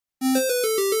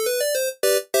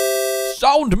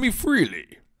bound me freely.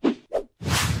 Living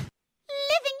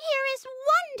here is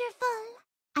wonderful.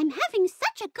 I'm having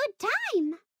such a good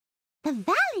time. The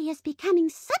valley is becoming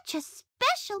such a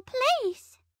special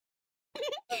place.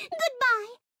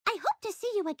 Goodbye. I hope to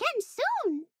see you again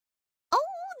soon.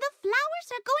 Oh, the flowers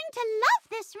are going to love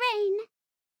this rain.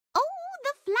 Oh,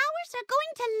 the flowers are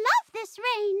going to love this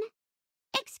rain.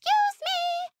 Excuse me,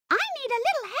 I need a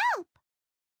little help.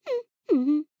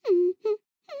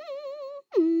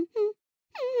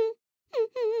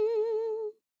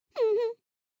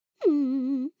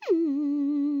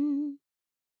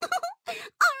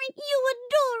 Aren't you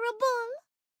adorable?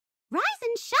 Rise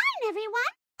and shine,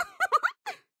 everyone.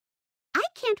 I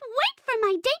can't wait for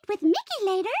my date with Mickey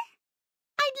later.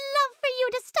 I'd love for you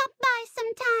to stop by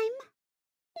sometime.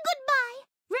 Goodbye.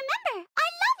 Remember, I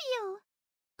love you.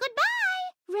 Goodbye.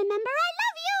 Remember, I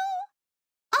love you.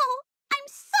 Oh, I'm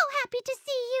so happy to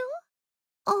see you.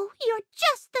 Oh, you're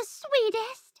just the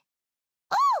sweetest.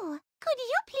 Oh, could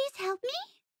you please help me?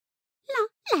 La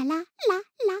la la la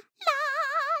la la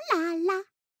la la la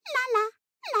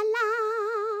la la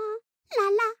la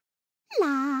la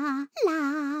la la.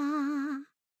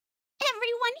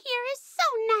 Everyone here is so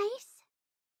nice.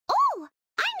 Oh,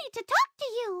 I need to talk to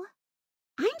you.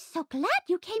 I'm so glad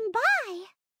you came by.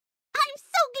 I'm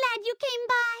so glad you came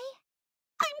by.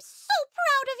 I'm so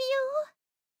proud of you.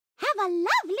 Have a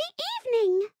lovely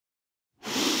evening.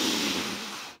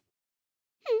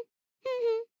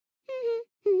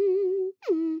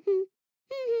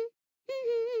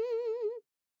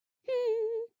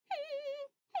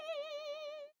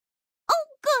 Oh,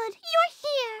 good, you're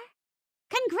here.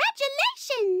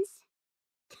 Congratulations.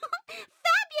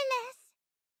 Fabulous.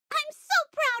 I'm so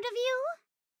proud of you.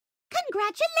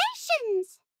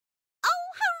 Congratulations. Oh,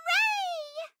 hooray.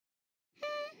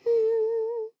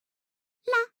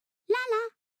 La, la, la,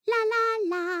 la, la,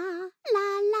 la, la,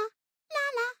 la, la,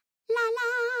 la, la,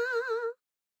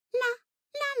 la,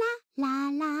 la, la, la,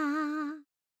 la.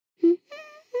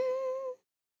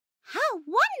 How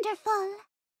wonderful.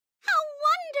 How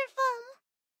wonderful.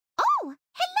 Oh,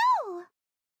 hello.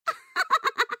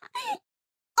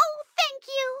 Oh, thank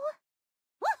you.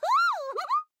 Woohoo!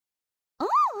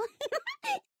 Oh,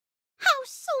 how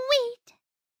sweet.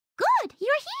 Good,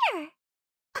 you're here.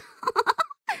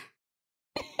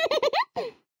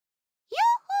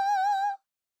 Yoo-hoo!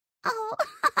 Oh.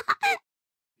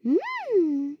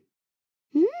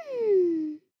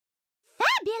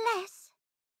 Fabulous.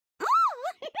 Oh.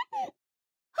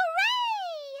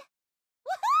 Hooray!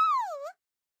 Woohoo!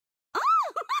 Oh.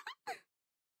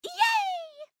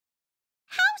 Yay!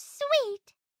 How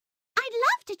sweet. I'd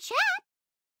love to chat.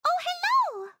 Oh, hello.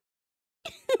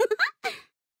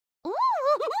 Ooh.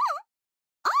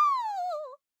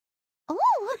 Oh.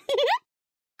 Oh.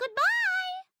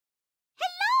 Goodbye.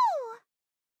 Hello.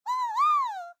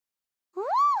 Ooh.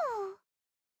 Ooh.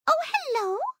 Oh, hello.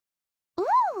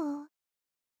 Ooh.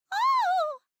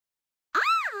 Oh.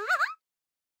 Ah.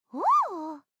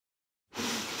 Ooh.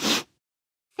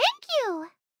 Thank you.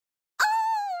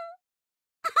 Oh.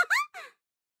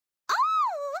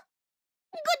 Oh.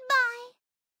 Goodbye.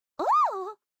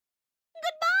 Oh.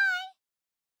 Goodbye.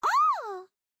 Oh.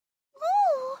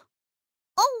 Oh.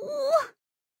 Oh.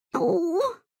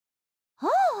 Oh.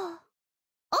 Oh.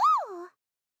 Oh.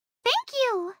 Thank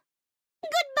you.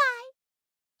 Goodbye.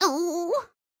 Oh.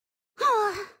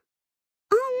 Oh.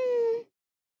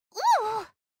 Oh.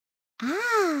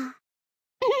 Ah.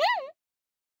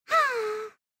 Ah.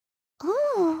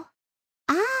 Oh.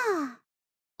 Ah.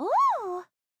 Oh.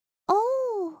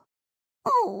 Oh.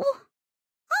 Oh.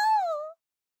 Oh.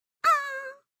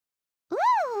 Ah.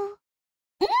 Ooh.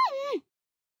 Mm.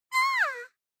 Ah.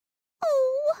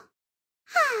 Oh.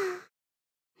 Ah.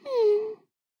 Hmm.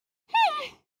 Hmm.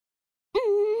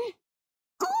 Mm.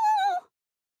 Oh.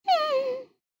 Hmm.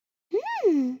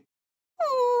 Hmm.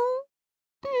 Oh.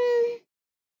 Hmm.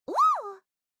 Oh.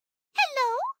 Hello.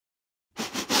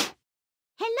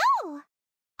 Hello.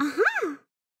 Uh-huh.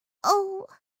 Oh.